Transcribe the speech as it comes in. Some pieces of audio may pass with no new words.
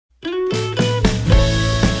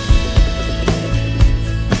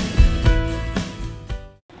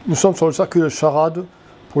Nous sommes sur le circuit de Charade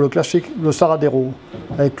pour le classique le Charade Heroes,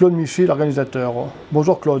 avec Claude Michy, l'organisateur.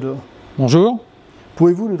 Bonjour Claude. Bonjour.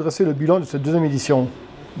 Pouvez-vous nous dresser le bilan de cette deuxième édition?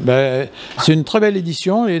 C'est une très belle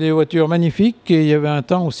édition, il y a des voitures magnifiques et il y avait un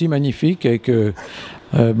temps aussi magnifique avec,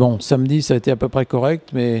 samedi ça a été à peu près correct,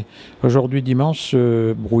 mais aujourd'hui dimanche,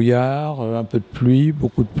 brouillard, un peu de pluie,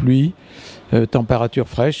 beaucoup de pluie, température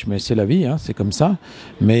fraîche, mais c'est la vie, hein, c'est comme ça.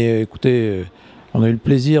 Mais écoutez, on a eu le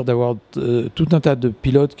plaisir d'avoir tout un tas de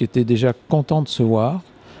pilotes qui étaient déjà contents de se voir.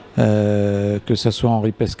 Que ce soit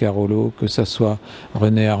Henri Pescarolo, que ce soit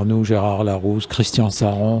René Arnoux, Gérard Larousse, Christian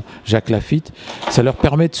Saron, Jacques Lafitte. Ça leur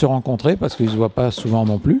permet de se rencontrer parce qu'ils ne se voient pas souvent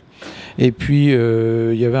non plus. Et puis,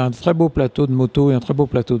 il y avait un très beau plateau de motos et un très beau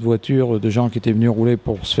plateau de voitures de gens qui étaient venus rouler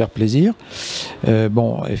pour se faire plaisir.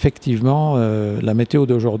 Effectivement, la météo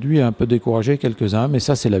d'aujourd'hui a un peu découragé quelques-uns, mais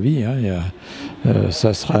ça, c'est la vie. Hein.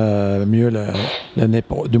 Ça sera mieux l'année,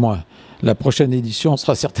 du moins. La prochaine édition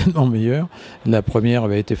sera certainement meilleure. La première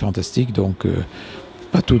avait été fantastique, donc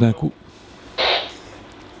pas tout d'un coup.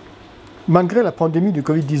 Malgré la pandémie du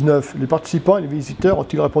Covid-19, les participants et les visiteurs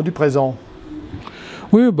ont-ils répondu présents?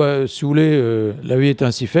 Oui, si vous voulez, la vie est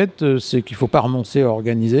ainsi faite, c'est qu'il ne faut pas renoncer à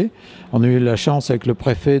organiser. On a eu la chance avec le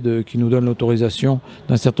préfet qui nous donne l'autorisation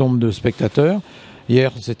d'un certain nombre de spectateurs.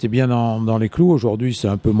 Hier, c'était bien dans les clous. Aujourd'hui, c'est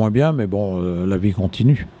un peu moins bien, mais bon, la vie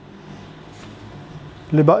continue.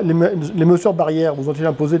 Les mesures barrières vous ont-ils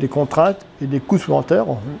imposé des contraintes et des coûts supplémentaires?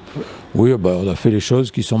 Oui, on a fait les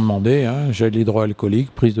choses qui sont demandées, hein, gel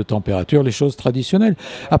hydroalcoolique, prise de température, les choses traditionnelles.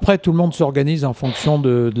 Après, tout le monde s'organise en fonction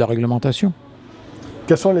de la réglementation.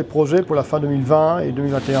 Quels sont les projets pour la fin 2020 et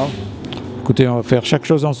 2021? Écoutez, on va faire chaque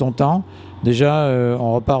chose en son temps. Déjà,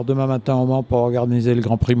 on repart demain matin au Mans pour organiser le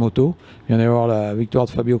Grand Prix moto. Il vient d'y avoir la victoire de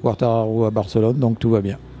Fabio Quartararo à Barcelone, donc tout va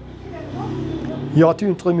bien. Y aura-t-il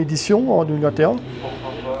une troisième édition en 2021?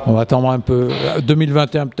 On va attendre un peu.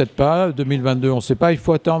 2021 peut-être pas, 2022 on ne sait pas, il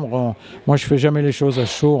faut attendre. Moi je ne fais jamais les choses à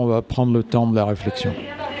chaud, on va prendre le temps de la réflexion.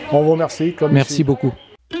 On vous remercie. Merci beaucoup.